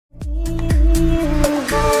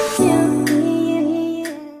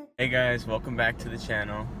Hey guys, welcome back to the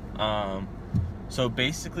channel. So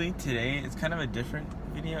basically today it's kind of a different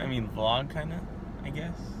video. I mean vlog kind of, I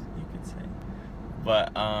guess you could say.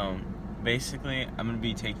 But basically I'm gonna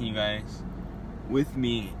be taking you guys with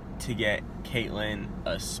me to get Katelyn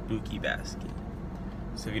a spooky basket.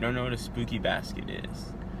 So if you don't know what a spooky basket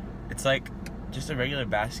is, it's like just a regular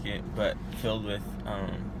basket but filled with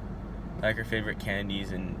like her favorite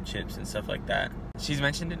candies and chips and stuff like that. She's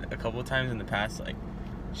mentioned it a couple times in the past, like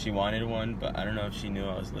she wanted one, but I don't know if she knew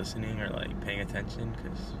I was listening or like paying attention,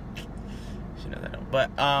 because she knows I don't. But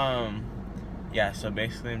yeah, so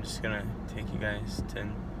basically I'm just gonna take you guys to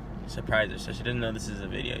surprise her, so she doesn't know this is a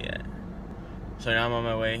video yet. So now I'm on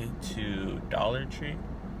my way to Dollar Tree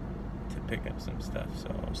to pick up some stuff, so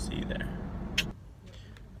I'll see you there.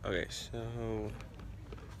 Okay, so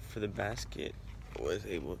for the basket I was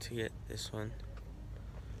able to get this one,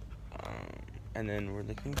 and then we're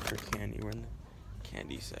looking for candy. We're in the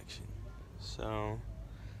candy section, so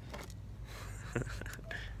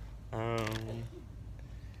let's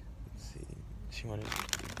see, she wanted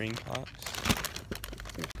green pops.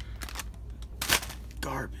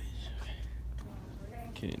 Garbage.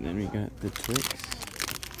 Okay, then we got the Twix.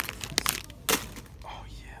 Oh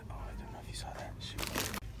yeah, oh I don't know if you saw that. Shoot.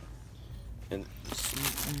 And the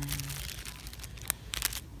sweet one.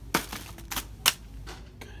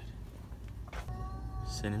 Good.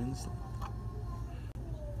 Cinnamon stick.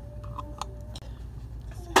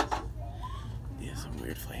 Some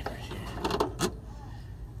weird flavors here.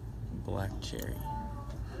 Black cherry.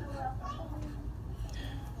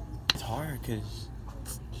 It's hard because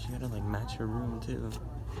she gotta like match her room too.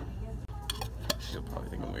 She'll probably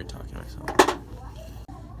think I'm weird talking to myself.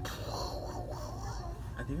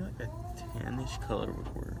 I think like a tannish color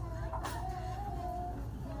would work.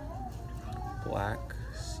 Black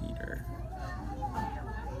cedar.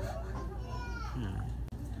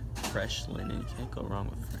 Fresh linen. You can't go wrong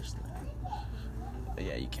with fresh linen. But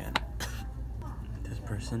yeah, you can. This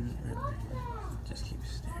person right here just keeps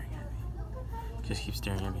staring at me. Just keeps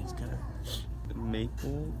staring at me. It's got a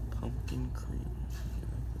maple pumpkin cream.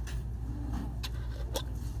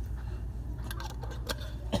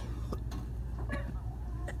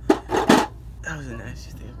 That was the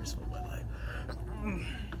nastiest thing I've ever smelled in my life.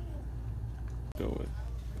 Go with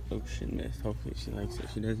ocean mist. Hopefully she likes it.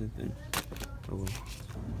 She doesn't, then go with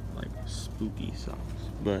like spooky sauce.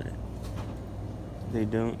 But they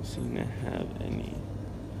don't seem to have any,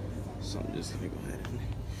 so I'm just gonna go ahead and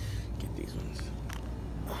get these ones.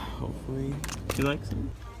 Hopefully she likes them.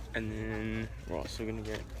 And then we're also gonna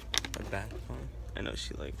get a bath bomb. I know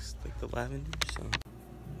she likes like the lavender, so.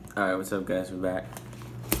 Alright, what's up guys, we're back.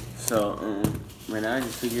 So right now I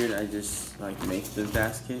just figured I'd just like make the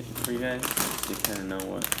basket for you guys to kind of know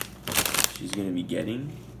what she's gonna be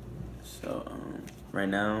getting. So right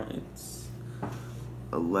now it's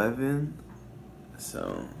 11.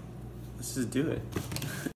 So let's just do it.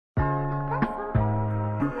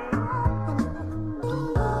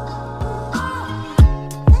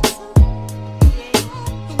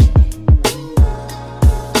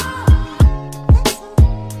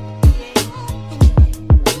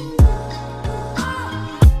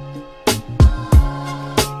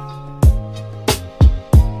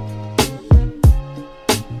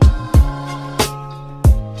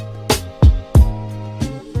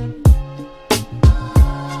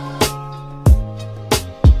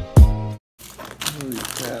 Holy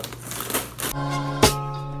crap.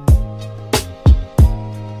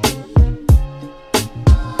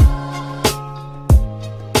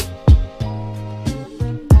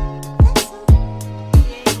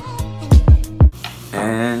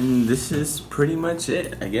 And this is pretty much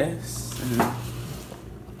it, I guess.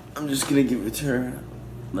 I'm just gonna give it to her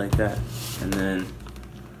like that, and then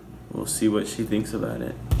we'll see what she thinks about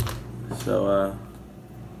it. So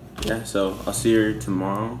yeah, so I'll see her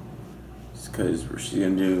tomorrow, because she's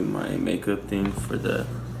gonna do my makeup thing for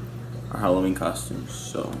our Halloween costumes.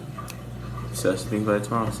 So that's the thing about it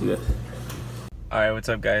tomorrow. I'll see you guys. Alright, what's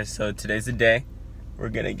up guys? So today's the day. We're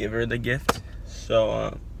gonna give her the gift. So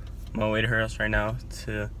I'm on my way to her house right now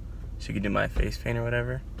so she can do my face paint or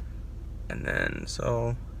whatever. And then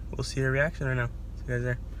so we'll see her reaction right now. See you guys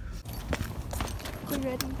there. We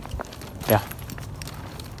ready? Yeah.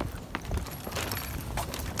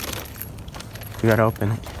 You gotta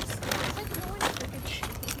open it.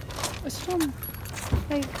 It's from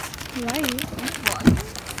like light.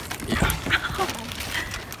 Yeah.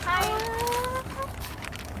 Hi.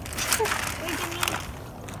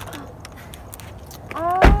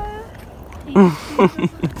 Wait,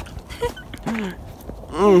 give me.